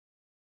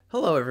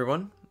Hello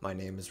everyone, my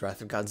name is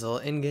Wrath of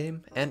Godzilla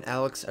in-game, and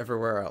Alex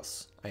everywhere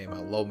else. I am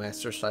a low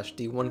master /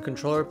 D1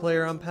 controller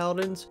player on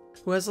Paladins,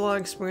 who has a lot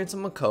of experience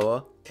on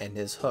Makoa and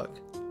his hook.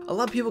 A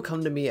lot of people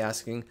come to me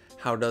asking,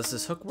 how does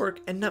this hook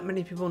work, and not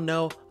many people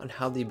know on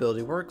how the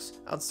ability works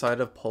outside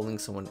of pulling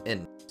someone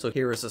in. So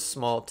here is a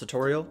small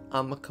tutorial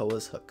on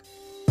Makoa's hook.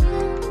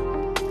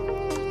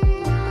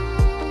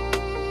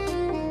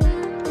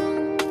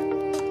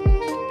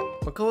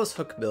 Makoa's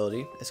hook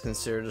ability is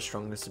considered the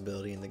strongest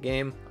ability in the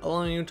game,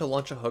 allowing you to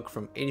launch a hook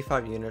from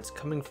 85 units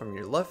coming from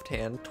your left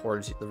hand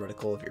towards the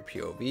reticle of your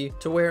POV,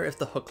 to where if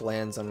the hook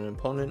lands on an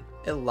opponent,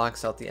 it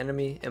locks out the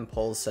enemy and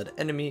pulls said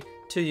enemy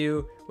to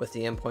you, with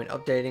the endpoint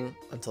updating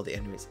until the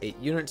enemy is 8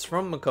 units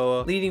from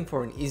Makoa, leading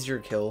for an easier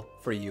kill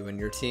for you and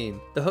your team.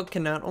 The hook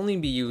can not only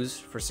be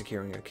used for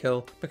securing a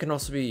kill, but can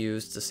also be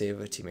used to save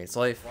a teammate's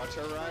life. Watch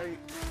her right.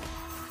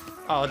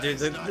 Oh dude,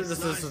 that was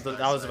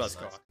the best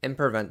call. And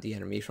prevent the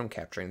enemy from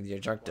capturing the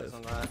objective.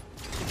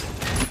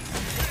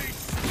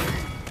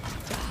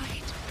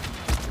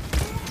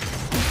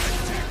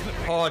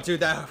 Oh dude,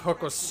 that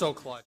hook was so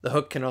clutch. The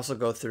hook can also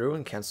go through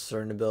and cancel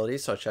certain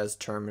abilities such as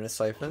Terminus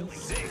Siphon,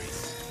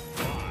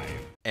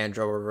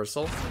 Andro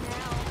Reversal,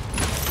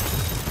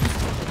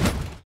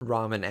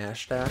 Ramen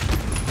Ash Dash,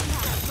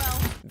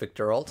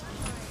 Victor Ult.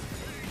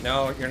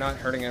 No, you're not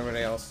hurting anybody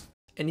else.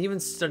 And even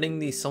stunning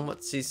the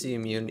somewhat CC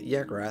immune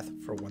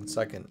Yagrath for 1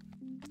 second.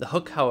 The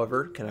hook,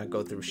 however, cannot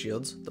go through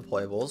shields,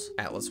 deployables,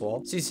 Atlas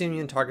Wall, CC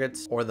immune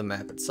targets, or the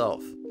map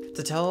itself.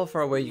 To tell how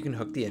far away you can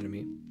hook the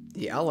enemy,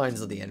 the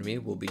outlines of the enemy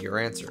will be your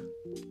answer.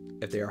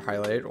 If they are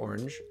highlighted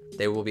orange,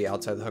 they will be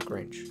outside the hook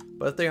range,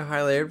 but if they are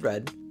highlighted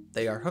red,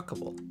 they are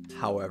hookable.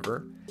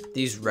 However,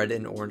 these red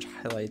and orange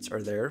highlights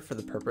are there for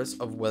the purpose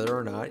of whether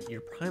or not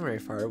your primary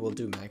fire will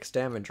do max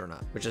damage or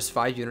not, which is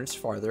 5 units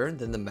farther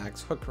than the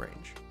max hook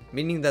range,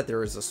 meaning that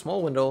there is a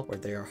small window where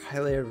they are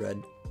highlighted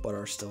red but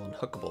are still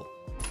unhookable.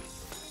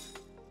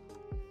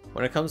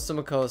 When it comes to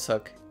Makoa's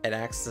hook, it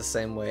acts the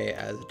same way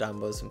as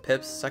Dombo's and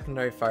Pip's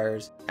secondary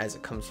fires, as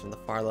it comes from the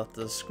far left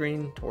of the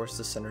screen towards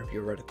the center of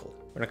your reticle.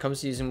 When it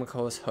comes to using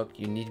Makoa's hook,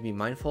 you need to be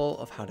mindful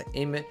of how to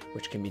aim it,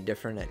 which can be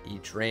different at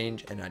each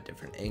range and at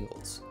different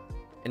angles.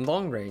 In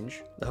long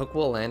range, the hook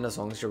will land as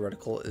long as your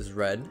reticle is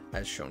red,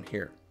 as shown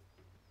here.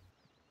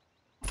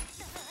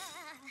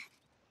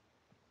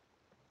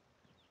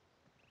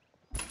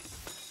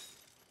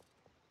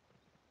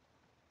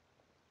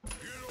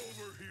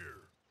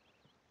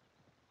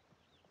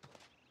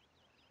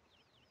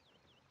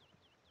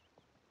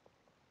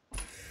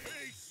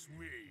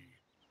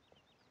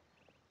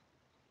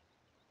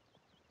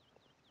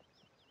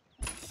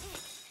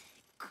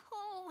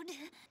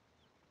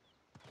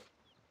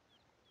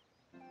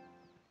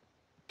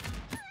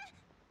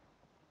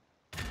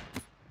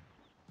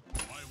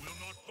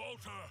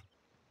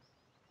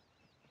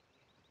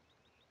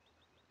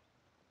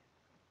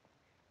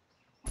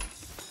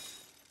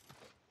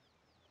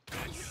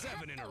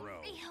 In a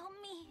row.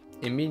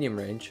 In medium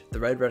range, the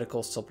red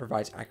reticle still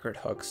provides accurate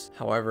hooks.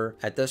 However,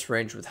 at this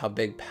range, with how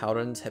big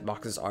Paladin's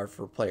hitboxes are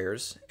for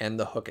players, and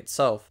the hook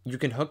itself, you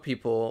can hook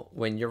people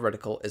when your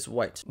reticle is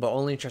white, but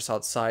only just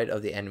outside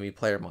of the enemy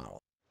player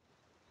model.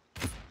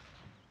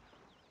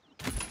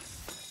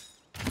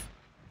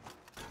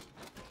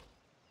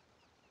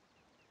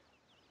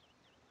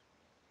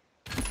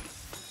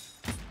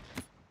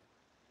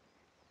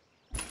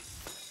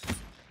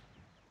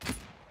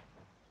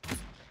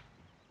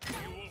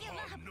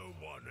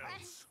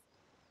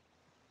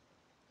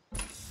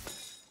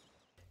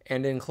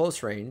 And in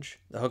close range,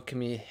 the hook can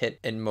be hit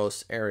in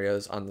most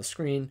areas on the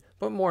screen,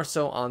 but more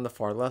so on the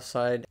far left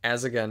side,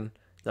 as again,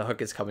 the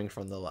hook is coming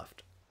from the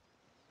left.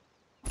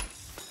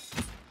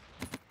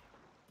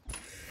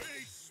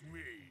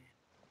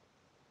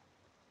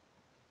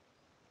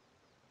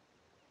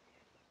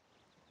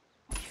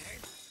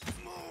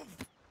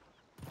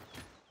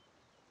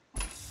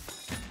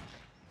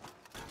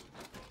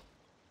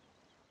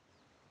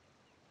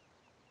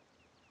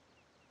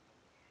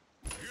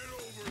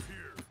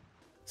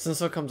 Since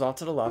the hook comes off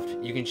to the left,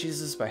 you can choose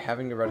this by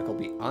having your reticle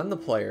be on the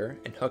player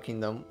and hooking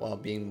them while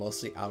being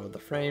mostly out of the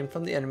frame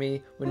from the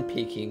enemy when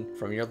peeking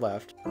from your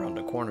left around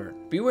a corner.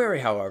 Be wary,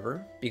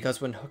 however,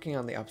 because when hooking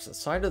on the opposite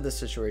side of this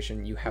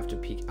situation, you have to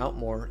peek out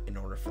more in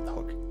order for the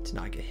hook to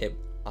not get hit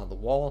on the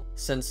wall,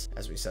 since,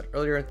 as we said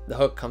earlier, the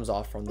hook comes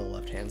off from the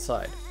left-hand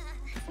side.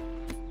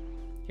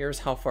 Here's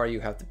how far you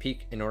have to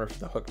peek in order for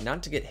the hook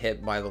not to get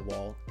hit by the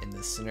wall in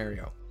this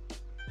scenario.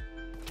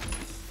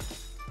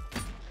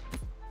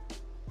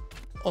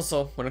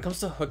 Also, when it comes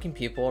to hooking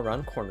people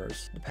around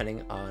corners,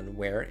 depending on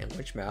where and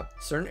which map,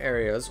 certain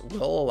areas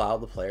will allow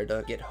the player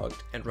to get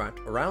hooked and wrapped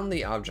around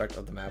the object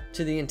of the map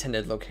to the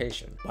intended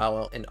location,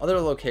 while in other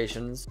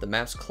locations, the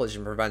map's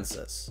collision prevents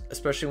this,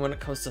 especially when it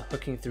comes to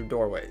hooking through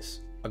doorways.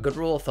 A good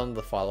rule of thumb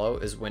to follow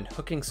is when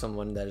hooking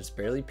someone that is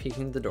barely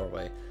peeking the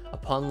doorway,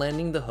 upon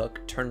landing the hook,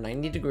 turn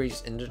 90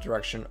 degrees in the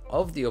direction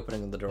of the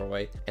opening of the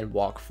doorway and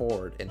walk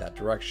forward in that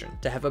direction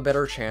to have a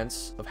better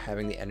chance of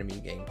having the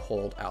enemy getting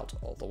pulled out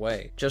all the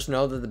way. Just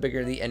know that the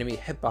bigger the enemy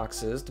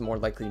hitbox is, the more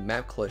likely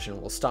map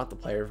collision will stop the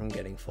player from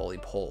getting fully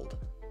pulled.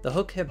 The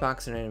hook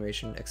hitbox in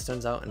animation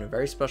extends out in a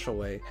very special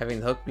way, having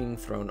the hook being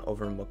thrown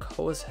over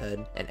Makoa's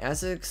head, and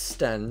as it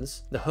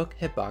extends, the hook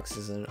hitbox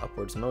is in an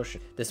upwards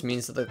motion. This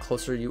means that the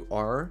closer you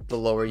are, the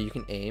lower you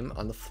can aim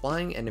on the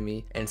flying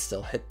enemy and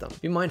still hit them.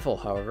 Be mindful,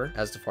 however,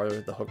 as the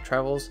farther the hook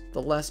travels,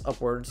 the less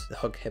upwards the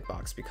hook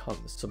hitbox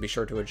becomes, so be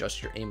sure to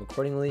adjust your aim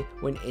accordingly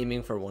when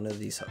aiming for one of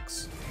these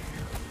hooks.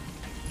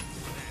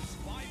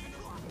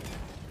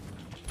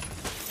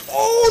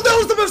 Oh, that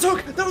was the best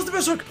hook! That was the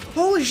best hook!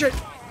 Holy shit!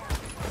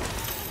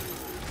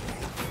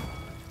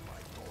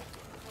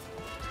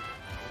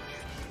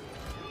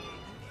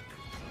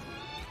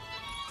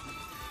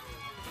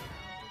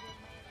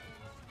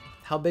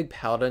 How big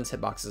Paladin's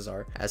hitboxes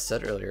are, as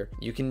said earlier,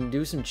 you can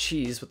do some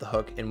cheese with the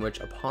hook in which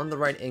upon the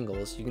right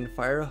angles, you can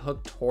fire a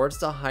hook towards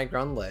the high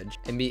ground ledge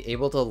and be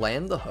able to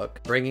land the hook,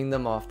 bringing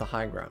them off the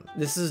high ground.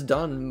 This is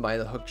done by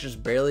the hook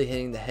just barely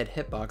hitting the head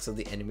hitbox of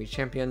the enemy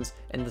champions,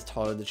 and the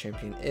taller the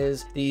champion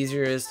is, the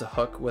easier it is to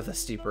hook with a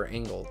steeper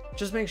angle.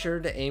 Just make sure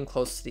to aim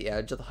close to the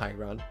edge of the high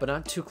ground, but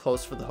not too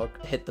close for the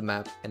hook to hit the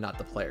map and not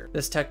the player.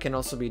 This tech can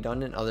also be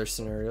done in other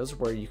scenarios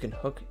where you can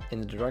hook in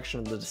the direction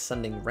of the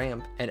descending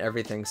ramp, and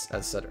everything,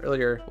 as said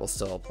earlier, will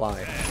still apply.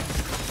 9,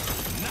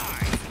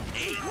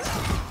 8.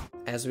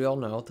 As we all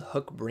know, the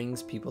hook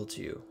brings people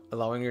to you,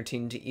 allowing your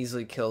team to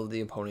easily kill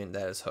the opponent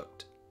that is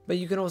hooked. But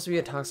you can also be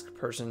a toxic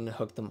person and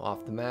hook them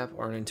off the map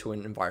or into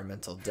an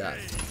environmental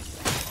death.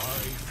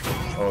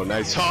 Oh,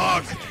 nice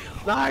hog!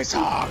 Nice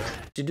hog!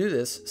 To do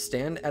this,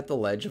 stand at the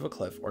ledge of a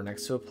cliff or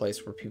next to a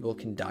place where people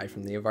can die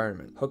from the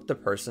environment. Hook the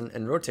person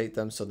and rotate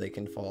them so they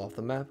can fall off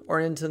the map or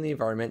into the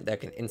environment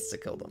that can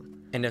insta-kill them.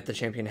 And if the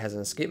champion has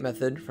an escape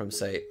method from,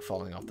 say,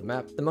 falling off the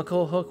map, the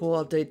Makoa hook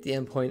will update the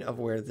endpoint of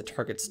where the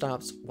target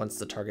stops once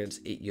the target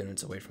is 8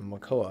 units away from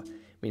Makoa,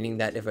 meaning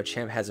that if a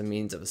champ has a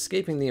means of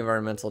escaping the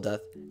environmental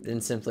death,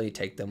 then simply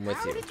take them with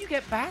you. How did you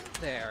get back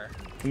there?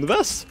 I'm the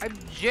best! I'm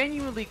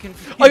genuinely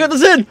confused. I got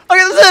this in! I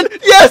got this in!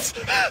 Yes!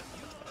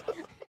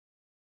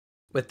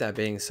 With that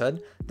being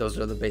said, those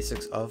are the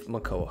basics of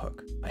Makoa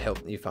hook. I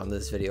hope you found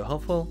this video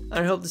helpful, and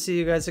I hope to see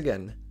you guys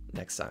again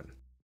next time.